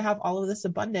gosh, I have all of this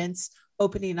abundance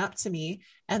opening up to me.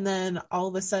 And then all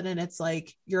of a sudden it's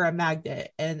like you're a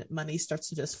magnet and money starts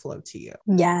to just flow to you.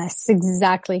 Yes,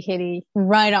 exactly, Kitty.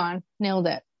 Right on. Nailed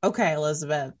it. Okay,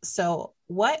 Elizabeth. So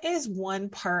what is one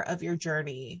part of your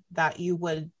journey that you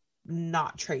would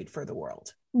not trade for the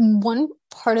world? One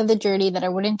part of the journey that I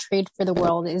wouldn't trade for the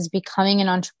world is becoming an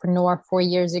entrepreneur 4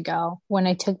 years ago, when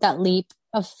I took that leap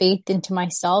of faith into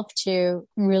myself to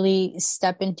really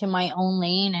step into my own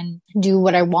lane and do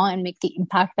what I want and make the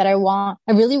impact that I want.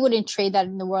 I really wouldn't trade that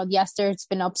in the world. Yes, there's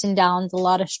been ups and downs, a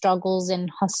lot of struggles and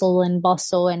hustle and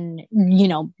bustle and,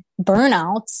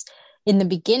 burnouts in the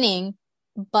beginning,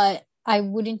 but I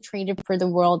wouldn't trade it for the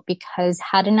world, because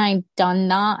hadn't I done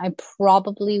that, I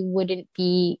probably wouldn't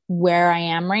be where I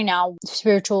am right now,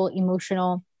 spiritual,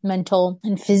 emotional, mental,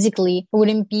 and physically. I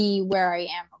wouldn't be where I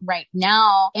am right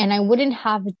now. And I wouldn't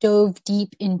have dove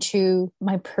deep into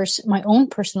my own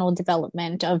personal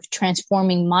development of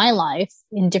transforming my life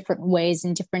in different ways,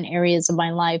 in different areas of my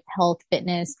life, health,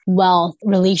 fitness, wealth,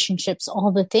 relationships,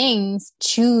 all the things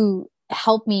to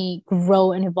help me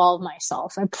grow and evolve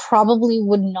myself. I probably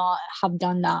would not have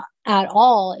done that at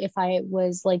all if I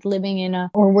was like living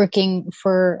or working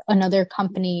for another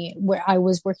company, where I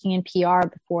was working in PR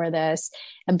before this,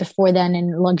 and before then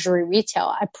in luxury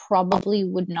retail. I probably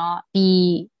would not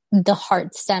be the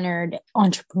heart-centered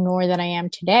entrepreneur that I am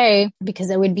today,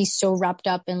 because I would be so wrapped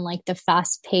up in like the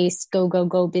fast-paced,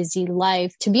 go, busy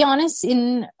life, to be honest,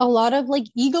 in a lot of like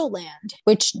ego land,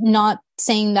 which, not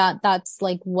saying that that's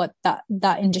like what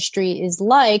that industry is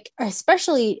like,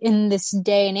 especially in this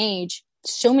day and age.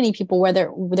 So many people, whether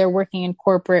they're working in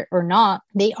corporate or not,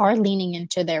 they are leaning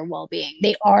into their well-being.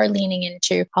 They are leaning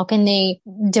into how can they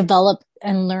develop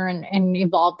and learn and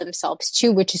evolve themselves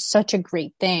too, which is such a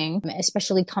great thing.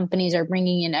 Especially companies are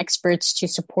bringing in experts to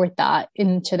support that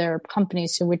into their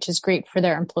companies, so which is great for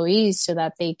their employees, so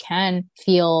that they can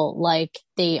feel like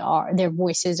their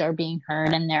voices are being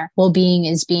heard and their well-being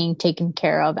is being taken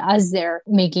care of as they're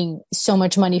making so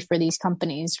much money for these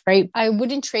companies, right? I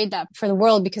wouldn't trade that for the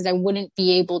world, because I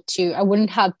wouldn't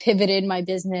have pivoted my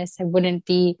business. I wouldn't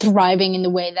be thriving in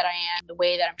the way that I am, the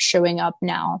way that I'm showing up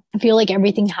now. I feel like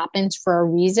everything happens for for a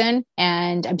reason.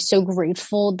 And I'm so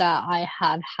grateful that I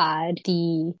have had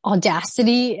the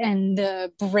audacity and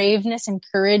the braveness and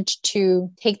courage to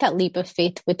take that leap of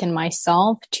faith within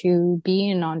myself to be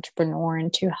an entrepreneur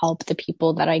and to help the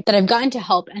people that I've gotten to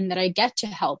help and that I get to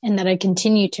help and that I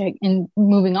continue to in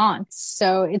moving on.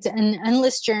 So it's an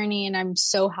endless journey, and I'm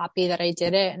so happy that I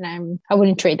did it, and I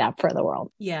wouldn't trade that for the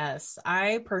world. Yes,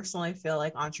 I personally feel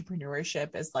like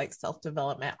entrepreneurship is like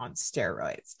self-development on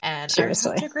steroids, and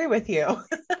Seriously. I have to agree with you.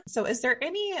 So is there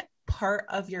any part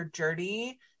of your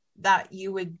journey that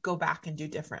you would go back and do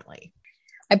differently?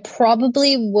 I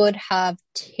probably would have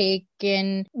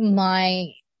taken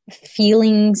my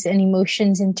feelings and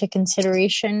emotions into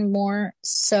consideration more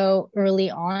so early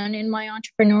on in my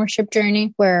entrepreneurship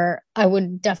journey, where I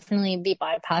would definitely be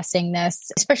bypassing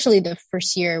this. Especially the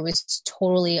first year was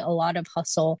totally a lot of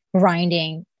hustle,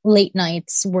 grinding, late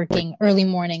nights working, early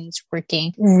mornings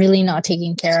working, really not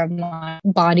taking care of my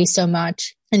body so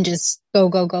much, and just go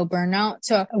burnout.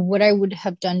 So what I would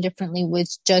have done differently would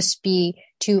just be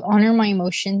to honor my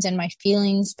emotions and my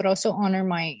feelings, but also honor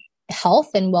my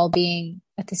health and well-being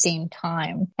at the same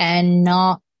time, and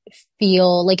not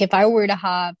feel like if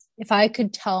I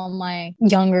could tell my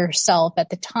younger self at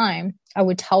the time, I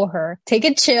would tell her, take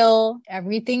a chill.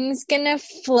 Everything's gonna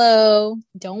flow.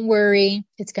 Don't worry.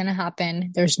 It's gonna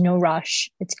happen. There's no rush.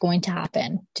 It's going to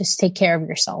happen. Just take care of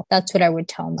yourself. That's what I would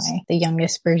tell the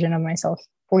youngest version of myself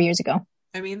 4 years ago.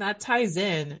 I mean, that ties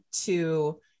in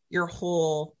to your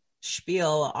whole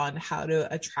spiel on how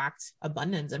to attract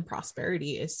abundance and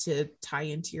prosperity, is to tie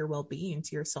into your well-being, to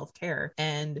your self-care.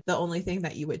 And the only thing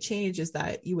that you would change is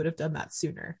that you would have done that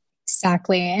sooner.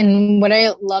 Exactly. And what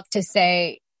I love to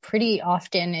say pretty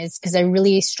often is, because I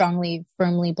really strongly,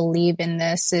 firmly believe in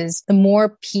this, is the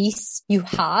more peace you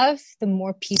have, the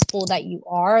more peaceful that you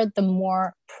are, the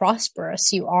more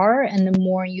prosperous you are, and the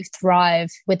more you thrive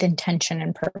with intention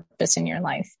and purpose in your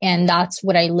life. And that's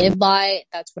what I live by.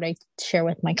 That's what I share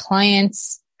with my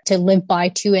clients to live by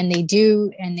too. And they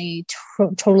do, and they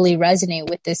totally resonate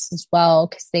with this as well,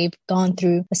 because they've gone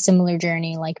through a similar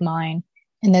journey like mine.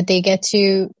 And that they get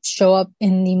to show up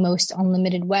in the most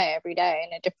unlimited way every day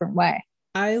in a different way.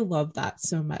 I love that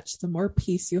so much. The more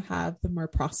peace you have, the more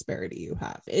prosperity you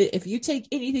have. If you take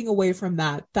anything away from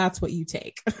that, that's what you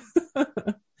take.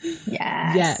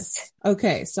 Yes.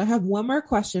 Okay. So I have one more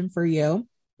question for you.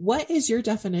 What is your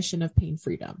definition of pain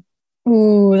freedom?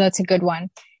 Ooh, that's a good one.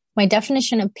 My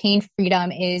definition of pain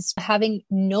freedom is having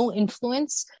no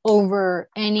influence over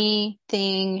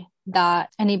anything that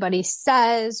anybody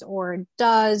says or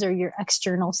does, or your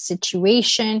external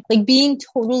situation, like being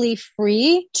totally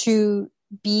free to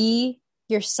be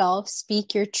yourself,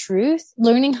 speak your truth,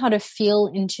 learning how to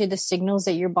feel into the signals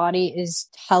that your body is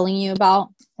telling you about.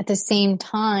 At the same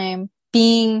time,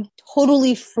 being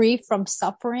totally free from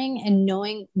suffering and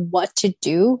knowing what to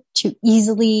do to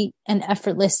easily and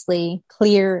effortlessly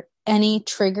clear any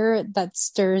trigger that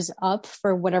stirs up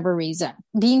for whatever reason.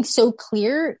 Being so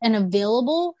clear and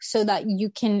available so that you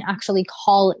can actually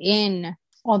call in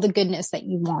all the goodness that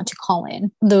you want to call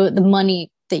in, the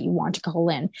money that you want to call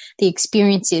in, the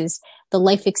experiences, the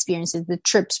life experiences, the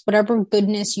trips, whatever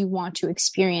goodness you want to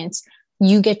experience,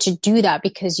 you get to do that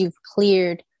because you've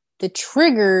cleared the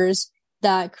triggers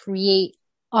that create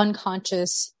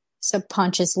unconscious,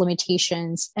 subconscious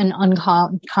limitations and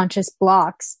unconscious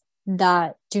blocks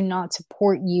that do not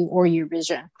support you or your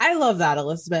vision. I love that,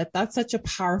 Elizabeth. That's such a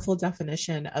powerful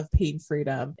definition of pain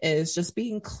freedom, is just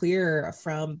being clear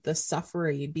from the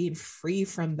suffering, being free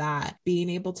from that,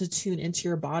 being able to tune into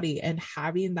your body and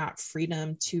having that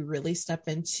freedom to really step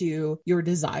into your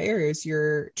desires,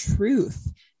 your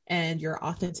truth, and your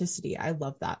authenticity. I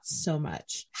love that so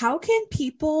much. How can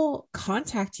people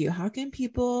contact you? How can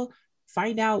people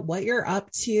find out what you're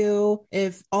up to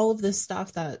if all of this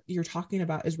stuff that you're talking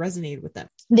about is resonated with them?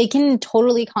 They can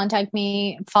totally contact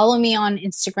me. Follow me on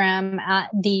Instagram at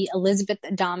the Elizabeth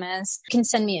Adames. You can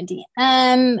send me a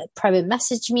DM, private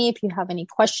message me if you have any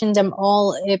questions. I'm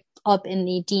all up in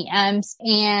the DMs,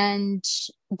 and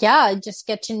yeah, just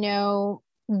get to know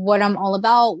what I'm all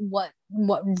about, what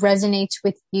resonates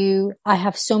with you. I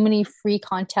have so many free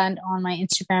content on my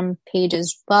Instagram page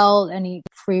as well. Any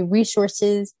free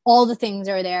resources, all the things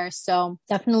are there. So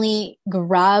definitely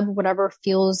grab whatever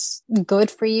feels good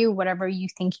for you, whatever you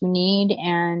think you need,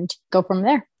 and go from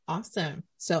there. Awesome.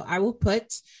 So I will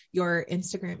put your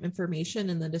Instagram information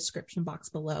in the description box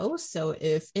below. So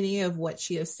if any of what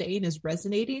she is saying is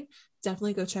resonating,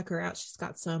 definitely go check her out. She's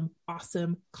got some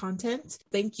awesome content.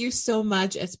 Thank you so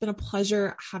much. It's been a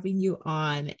pleasure having you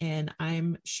on, and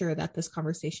I'm sure that this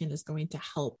conversation is going to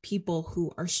help people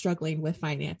who are struggling with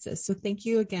finances. So thank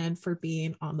you again for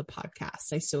being on the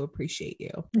podcast. I so appreciate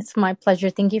you. It's my pleasure.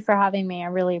 Thank you for having me. I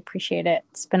really appreciate it.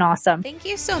 It's been awesome. Thank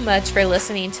you so much for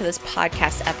listening to this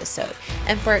podcast episode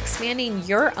and for expanding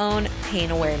your own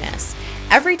pain awareness.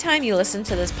 Every time you listen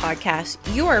to this podcast,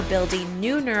 you are building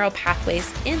new neural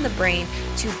pathways in the brain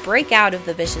to break out of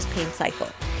the vicious pain cycle.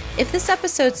 If this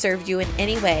episode served you in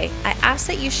any way, I ask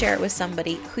that you share it with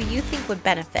somebody who you think would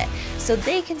benefit so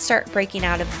they can start breaking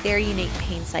out of their unique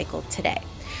pain cycle today.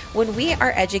 When we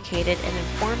are educated and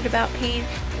informed about pain,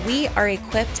 we are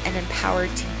equipped and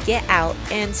empowered to get out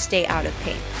and stay out of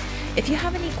pain. If you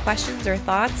have any questions or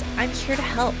thoughts, I'm here to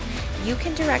help. You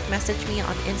can direct message me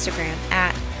on Instagram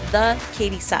at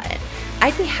 @KatieSutton.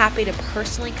 I'd be happy to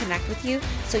personally connect with you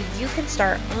so you can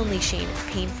start unleashing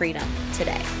pain freedom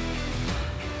today.